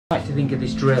I like to think of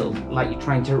this drill like you're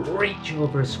trying to reach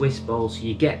over a Swiss ball, so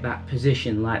you get that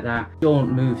position like that.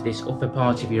 Don't move this upper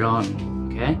part of your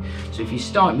arm, okay? So if you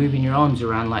start moving your arms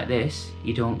around like this,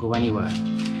 you don't go anywhere.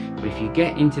 But if you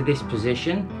get into this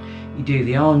position, you do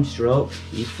the arm stroke,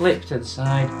 you flip to the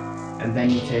side, and then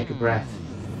you take a breath.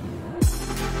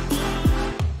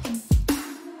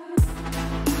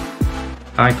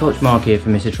 Hi, Coach Mark here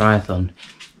from Mr. Triathlon.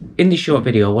 In this short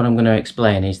video, what I'm going to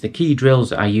explain is the key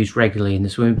drills that I use regularly in the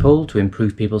swimming pool to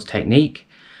improve people's technique,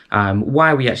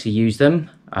 why we actually use them,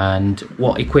 and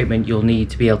what equipment you'll need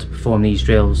to be able to perform these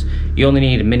drills. You only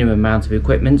need a minimum amount of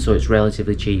equipment, so it's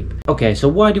relatively cheap. Okay, so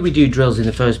why do we do drills in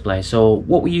the first place? So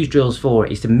what we use drills for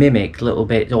is to mimic a little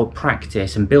bit or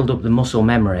practice and build up the muscle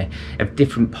memory of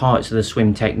different parts of the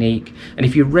swim technique. And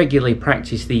if you regularly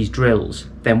practice these drills,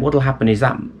 then what'll happen is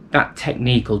that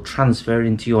technique will transfer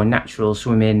into your natural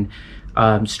swimming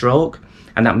stroke,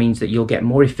 and that means that you'll get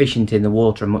more efficient in the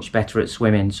water and much better at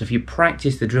swimming. So if you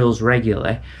practice the drills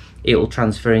regularly, it will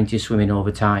transfer into your swimming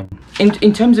over time.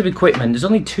 In terms of equipment, there's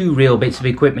only two real bits of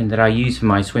equipment that I use for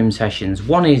my swim sessions.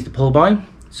 One is the pull buoy.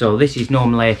 So this is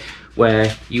normally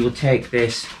where you will take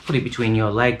this, put it between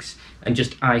your legs, and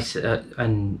just isolate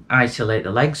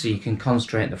the legs so you can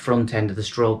concentrate on the front end of the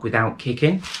stroke without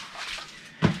kicking.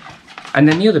 And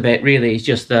then the other bit really is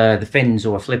just the fins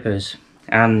or flippers.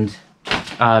 And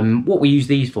what we use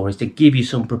these for is to give you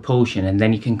some propulsion, and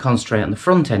then you can concentrate on the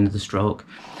front end of the stroke.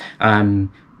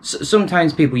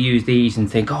 Sometimes people use these and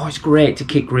think, oh, it's great to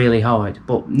kick really hard,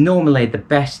 but normally the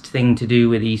best thing to do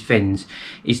with these fins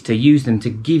is to use them to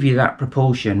give you that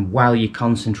propulsion while you're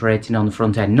concentrating on the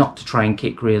front end, not to try and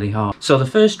kick really hard. So the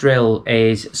first drill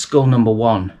is skull number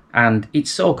 1, and it's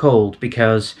so called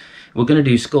because we're going to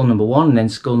do skull number 1 and then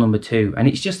skull number 2, and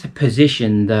it's just a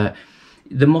position that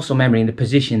the muscle memory and the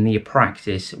position that you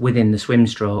practice within the swim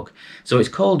stroke. So it's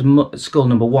called skull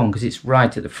number 1 because it's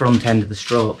right at the front end of the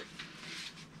stroke.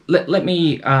 Let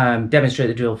me demonstrate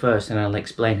the drill first, and I'll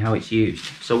explain how it's used.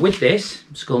 So with this,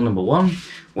 skull number 1,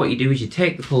 what you do is you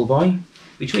take the pull buoy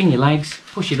between your legs,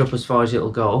 push it up as far as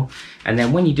it'll go, and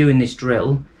then when you're doing this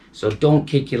drill, so don't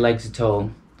kick your legs at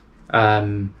all.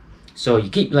 So you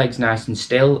keep your legs nice and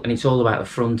still, and it's all about the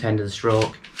front end of the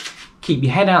stroke. Keep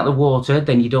your head out of the water,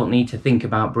 then you don't need to think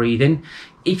about breathing.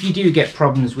 If you do get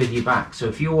problems with your back, so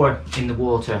if you're in the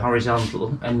water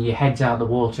horizontal and your head's out of the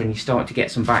water and you start to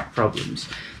get some back problems,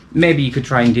 maybe you could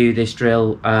try and do this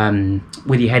drill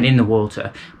with your head in the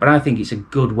water, but I think it's a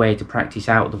good way to practice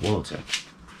out of the water.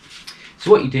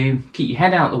 So what you do, keep your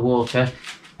head out of the water,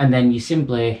 and then you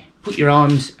simply put your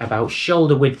arms about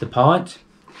shoulder width apart,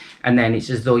 and then it's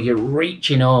as though you're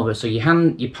reaching over. So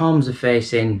your palms are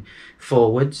facing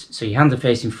forwards, so your hands are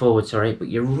facing forward, sorry, but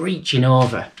you're reaching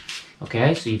over.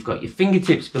 Okay, so you've got your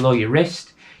fingertips below your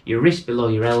wrist below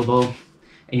your elbow,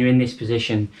 and you're in this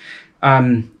position.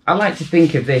 I like to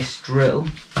think of this drill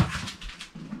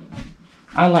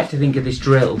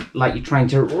like you're trying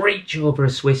to reach over a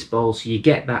Swiss ball, so you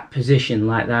get that position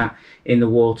like that in the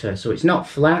water. So it's not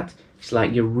flat, it's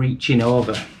like you're reaching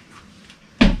over.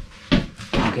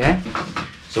 Okay,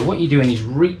 so what you're doing is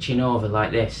reaching over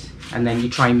like this, and then you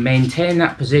try and maintain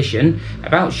that position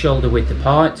about shoulder width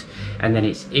apart, and then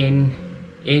it's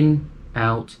in,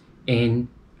 out, in,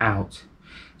 out.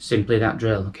 Simply that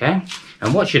drill, okay?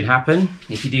 And what should happen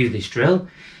if you do this drill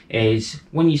is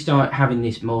when you start having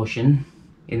this motion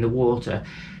in the water,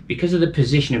 because of the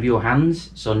position of your hands,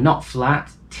 so not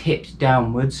flat, tipped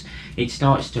downwards, it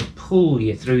starts to pull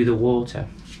you through the water,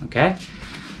 okay?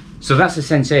 So that's the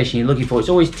sensation you're looking for. It's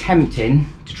always tempting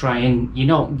to try and, you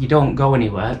don't go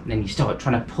anywhere, and then you start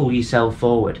trying to pull yourself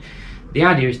forward. The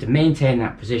idea is to maintain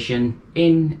that position,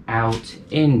 in, out,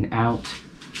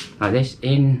 like this,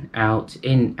 in, out,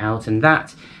 and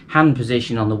that hand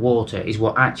position on the water is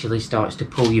what actually starts to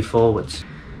pull you forwards.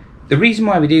 The reason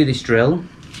why we do this drill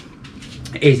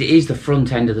is it is the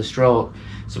front end of the stroke.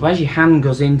 So as your hand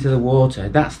goes into the water,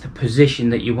 that's the position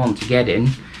that you want to get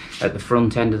in at the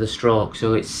front end of the stroke,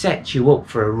 so it sets you up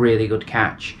for a really good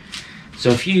catch. So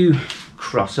if you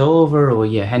cross over or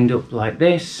you end up like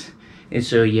this, and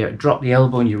so you drop the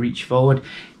elbow and you reach forward,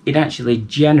 it actually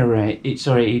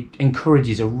it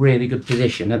encourages a really good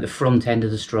position at the front end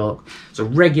of the stroke. So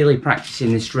regularly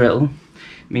practicing this drill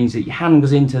means that your hand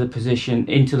goes into the position,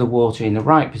 into the water in the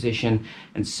right position,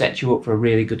 and sets you up for a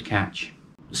really good catch.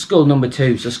 Skull number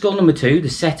 2. So skull number 2, the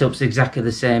setup's exactly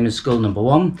the same as skull number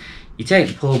 1. You take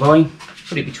the pull buoy,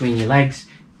 put it between your legs,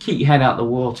 keep your head out of the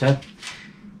water.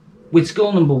 With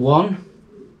skull number 1,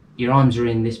 your arms are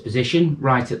in this position,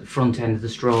 right at the front end of the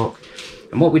stroke.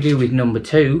 And what we do with number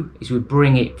 2 is we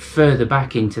bring it further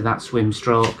back into that swim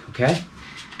stroke, okay?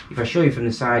 If I show you from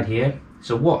the side here,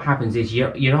 So what happens is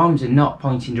your arms are not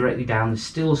pointing directly down, they're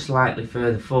still slightly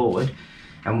further forward.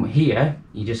 And here,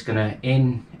 you're just gonna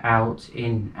in, out,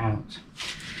 in, out.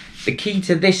 The key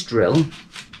to this drill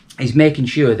is making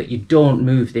sure that you don't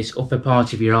move this upper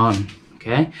part of your arm,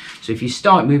 okay? So if you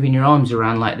start moving your arms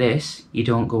around like this, you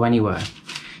don't go anywhere.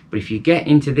 But if you get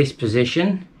into this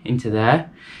position, into there,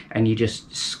 and you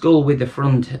just scull with the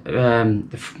front,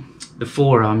 the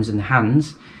forearms and the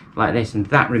hands, like this, and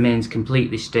that remains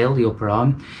completely still, the upper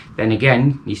arm, then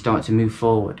again, you start to move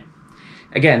forward.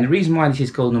 Again, the reason why this is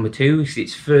called number 2 is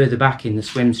it's further back in the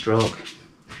swim stroke.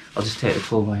 I'll just take the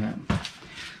pull by out.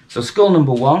 So scull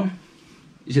number 1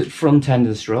 is at the front end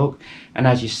of the stroke, and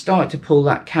as you start to pull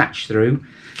that catch through,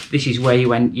 this is where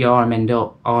your arm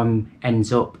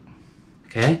ends up,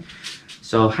 okay?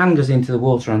 So hand goes into the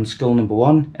water on scull number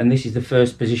 1, and this is the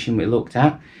first position we looked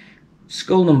at.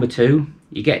 Scull number 2,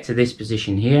 you get to this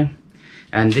position here,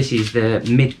 and this is the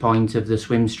midpoint of the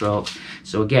swim stroke.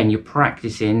 So again, you're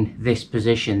practicing this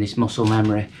position, this muscle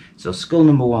memory. So scull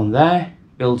number 1 there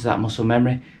builds that muscle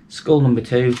memory. Scull number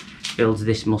 2 builds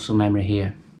this muscle memory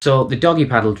here. So the doggy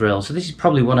paddle drill. So this is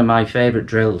probably one of my favorite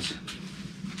drills.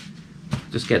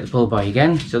 Just get the pull buoy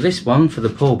again. So this one for the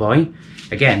pull buoy,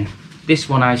 again, this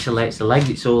one isolates the legs.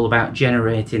 It's all about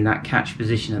generating that catch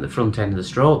position at the front end of the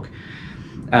stroke.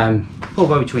 Pull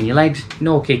buoy between your legs,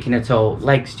 no kicking at all,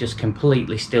 legs just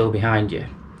completely still behind you.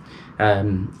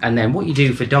 And then what you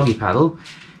do for doggy paddle,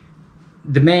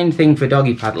 the main thing for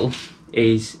doggy paddle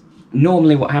is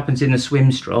normally what happens in the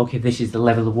swim stroke, if this is the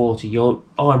level of water, your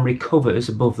arm recovers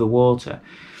above the water.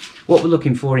 What we're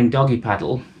looking for in doggy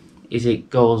paddle is you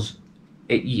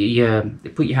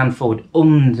put your hand forward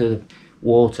under the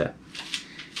water.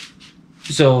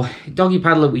 So doggy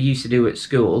paddle that we used to do at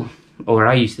school, or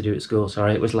I used to do at school,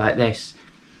 sorry, it was like this.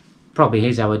 Probably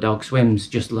is how a dog swims,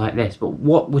 just like this. But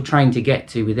what we're trying to get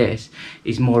to with this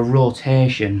is more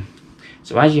rotation.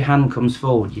 So as your hand comes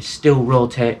forward, you still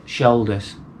rotate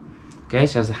shoulders. Okay,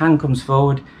 so as the hand comes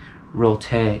forward,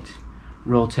 rotate,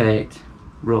 rotate,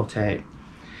 rotate.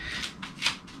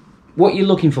 What you're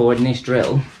looking for in this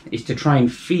drill is to try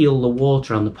and feel the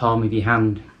water on the palm of your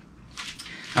hand.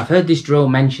 I've heard this drill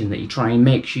mentioned that you try and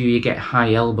make sure you get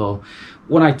high elbow.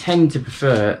 What I tend to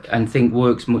prefer and think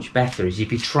works much better is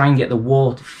if you try and get the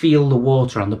water, feel the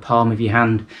water on the palm of your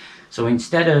hand. So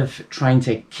instead of trying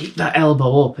to keep that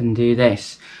elbow up and do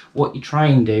this, what you try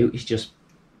and do is just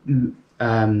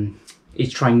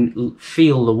try and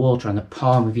feel the water on the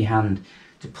palm of your hand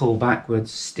to pull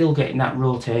backwards, still getting that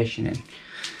rotation in.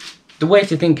 The way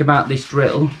to think about this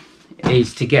drill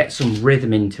is to get some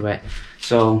rhythm into it.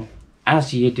 So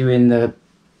as you're doing the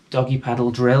doggy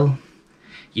paddle drill,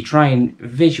 you try and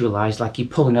visualize like you're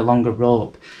pulling along a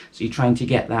rope. So you're trying to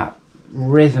get that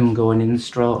rhythm going in the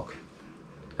stroke.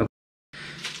 Okay.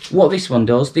 What this one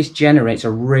does, this generates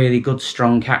a really good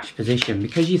strong catch position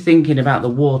because you're thinking about the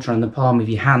water on the palm of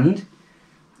your hand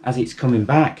as it's coming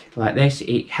back like this.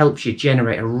 It helps you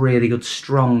generate a really good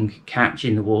strong catch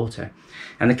in the water.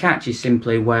 And the catch is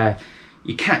simply where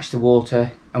you catch the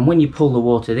water, and when you pull the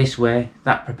water this way,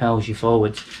 that propels you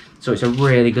forwards. So it's a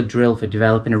really good drill for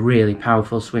developing a really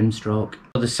powerful swim stroke.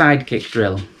 The side kick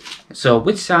drill. So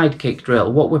with side kick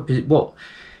drill, what we're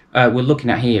looking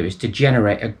at here is to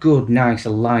generate a good, nice,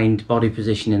 aligned body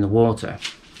position in the water.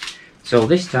 So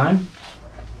this time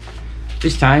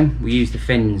we use the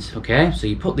fins, okay? So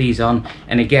you put these on,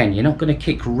 and again, you're not going to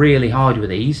kick really hard with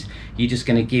these. You're just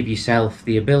going to give yourself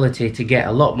the ability to get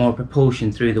a lot more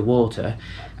propulsion through the water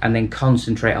and then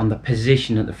concentrate on the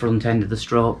position at the front end of the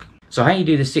stroke. So how you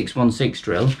do the 6-1-6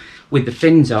 drill, with the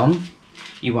fins on,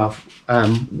 you have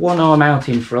one arm out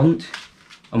in front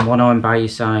and one arm by your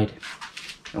side,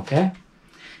 okay?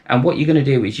 And what you're going to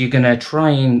do is you're going to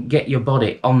try and get your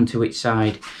body onto its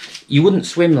side. You wouldn't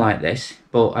swim like this,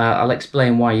 but I'll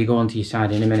explain why you go onto your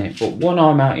side in a minute. But one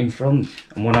arm out in front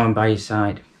and one arm by your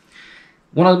side.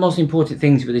 One of the most important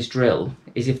things with this drill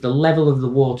is if the level of the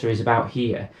water is about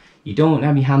here, you don't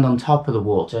have your hand on top of the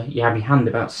water, you have your hand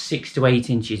about 6 to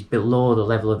 8 inches below the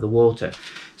level of the water.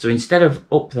 So instead of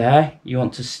up there, you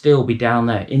want to still be down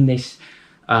there. In this,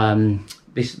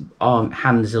 this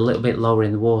hand is a little bit lower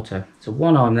in the water. So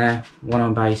one arm there, one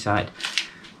arm by your side.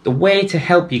 The way to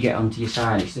help you get onto your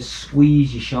side is to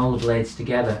squeeze your shoulder blades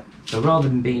together. So rather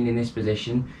than being in this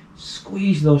position,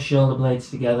 squeeze those shoulder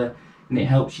blades together and it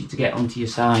helps you to get onto your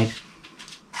side.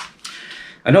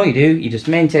 And all you do, you just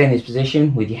maintain this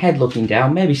position with your head looking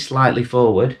down, maybe slightly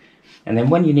forward. And then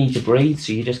when you need to breathe,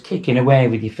 so you're just kicking away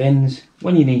with your fins.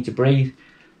 When you need to breathe,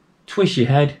 twist your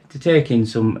head to take in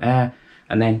some air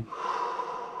and then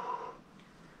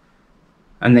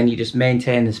you just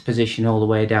maintain this position all the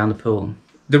way down the pool.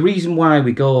 The reason why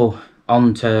we go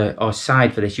onto our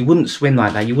side for this, you wouldn't swim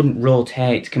like that, you wouldn't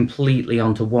rotate completely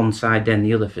onto one side then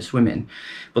the other for swimming,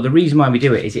 but the reason why we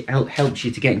do it is it helps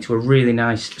you to get into a really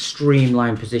nice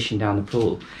streamlined position down the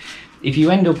pool. If you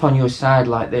end up on your side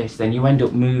like this, then you end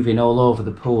up moving all over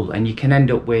the pool and you can end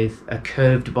up with a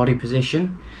curved body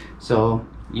position, so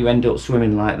you end up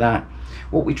swimming like that.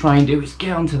 What we try and do is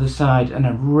get onto the side in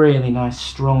a really nice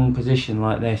strong position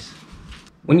like this.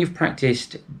 When you've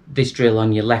practiced this drill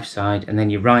on your left side and then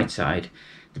your right side,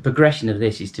 the progression of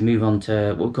this is to move on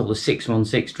to what we call the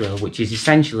 6-1-6 drill, which is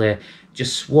essentially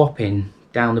just swapping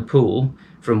down the pool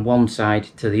from one side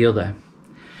to the other.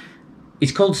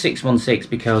 It's called 6-1-6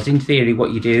 because in theory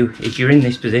what you do is you're in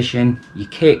this position, you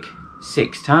kick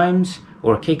 6 times,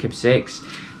 or a kick of 6,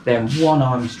 then one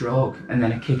arm stroke, and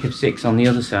then a kick of 6 on the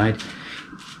other side.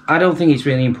 I don't think it's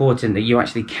really important that you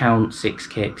actually count 6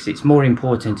 kicks. It's more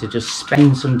important to just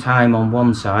spend some time on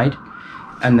one side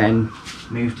and then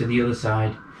move to the other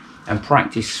side and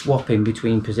practice swapping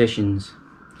between positions.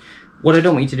 What I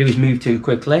don't want you to do is move too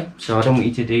quickly, so I don't want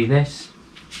you to do this,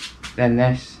 then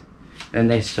this, then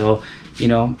this. So, you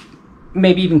know,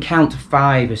 maybe even count to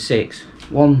 5 or 6.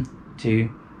 1, 2,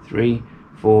 3,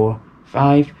 4,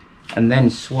 5, and then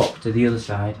swap to the other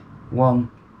side.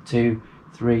 1, 2,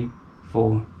 3,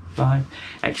 4, 5,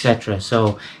 etc.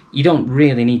 So you don't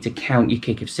really need to count your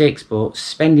kick of 6, but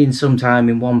spending some time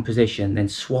in one position, then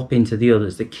swapping to the other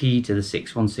is the key to the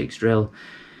 6-1-6 drill.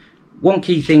 One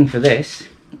key thing for this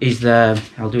is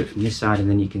I'll do it from this side and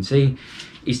then you can see,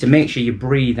 is to make sure you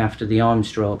breathe after the arm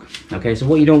stroke. Okay, so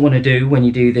what you don't want to do when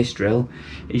you do this drill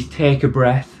is take a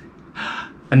breath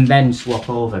and then swap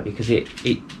over, because it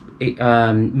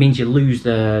means you lose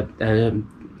the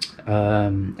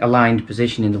aligned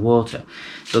position in the water.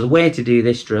 So the way to do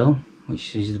this drill,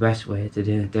 which is the best way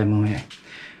to demo it,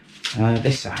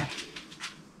 this side.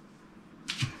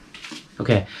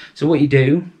 Okay, so what you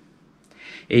do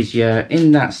is you're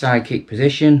in that side kick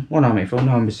position, one arm in front,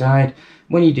 one arm beside.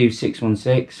 When you do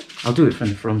 6-1-6, I'll do it from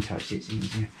the front actually, it's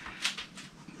easier.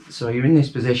 So you're in this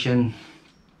position,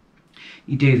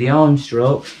 you do the arm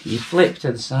stroke, you flip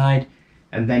to the side,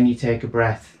 and then you take a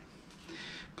breath.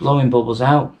 Blowing bubbles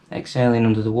out, exhaling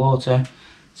under the water,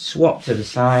 swap to the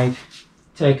side,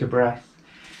 take a breath.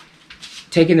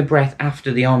 Taking the breath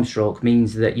after the arm stroke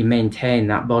means that you maintain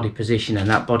that body position and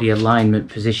that body alignment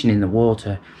position in the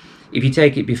water. If you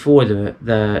take it before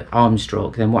the arm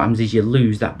stroke, then what happens is you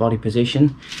lose that body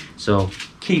position. So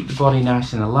keep the body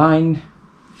nice and aligned,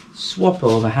 swap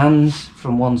over hands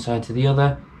from one side to the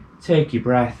other, take your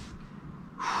breath,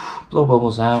 blow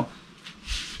bubbles out.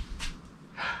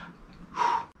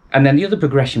 And then the other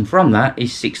progression from that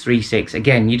is 6-3-6.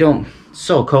 Again, you don't,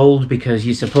 so cold because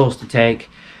you're supposed to take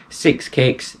 6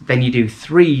 kicks, then you do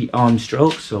 3 arm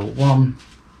strokes, so 1,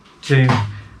 2,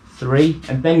 3,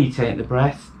 and then you take the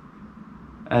breath.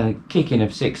 Kicking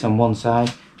of 6 on one side,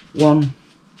 1,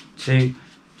 2,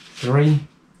 3,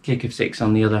 kick of 6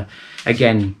 on the other.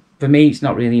 Again, for me it's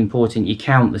not really important you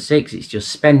count the 6, it's just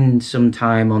spend some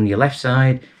time on your left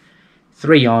side,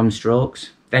 3 arm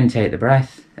strokes, then take the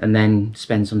breath, and then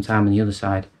spend some time on the other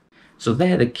side. So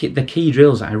they're the key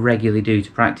drills that I regularly do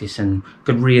to practice and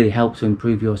could really help to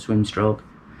improve your swim stroke.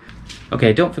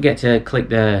 Okay, don't forget to click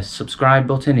the subscribe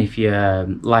button if you're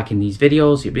liking these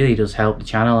videos. It really does help the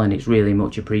channel and it's really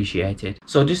much appreciated.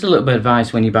 So just a little bit of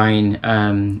advice when you're buying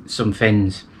some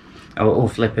fins or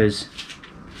flippers.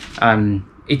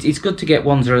 It's good to get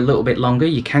ones that are a little bit longer.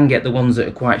 You can get the ones that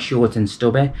are quite short and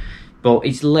stubby, but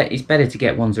it's better to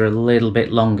get ones that are a little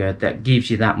bit longer, that gives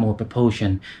you that more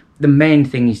propulsion. The main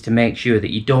thing is to make sure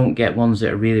that you don't get ones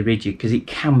that are really rigid, because it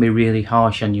can be really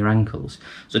harsh on your ankles.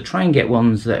 So try and get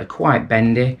ones that are quite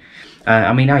bendy.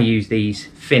 I mean, I use these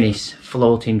Finnish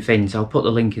floating fins. I'll put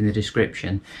the link in the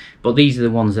description. But these are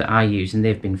the ones that I use and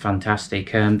they've been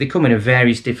fantastic. They come in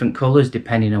various different colours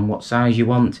depending on what size you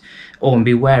want. Oh, and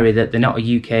be wary that they're not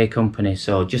a UK company,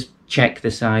 so just check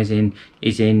the sizing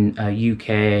is in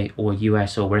UK or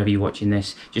US or wherever you're watching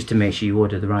this, just to make sure you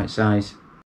order the right size.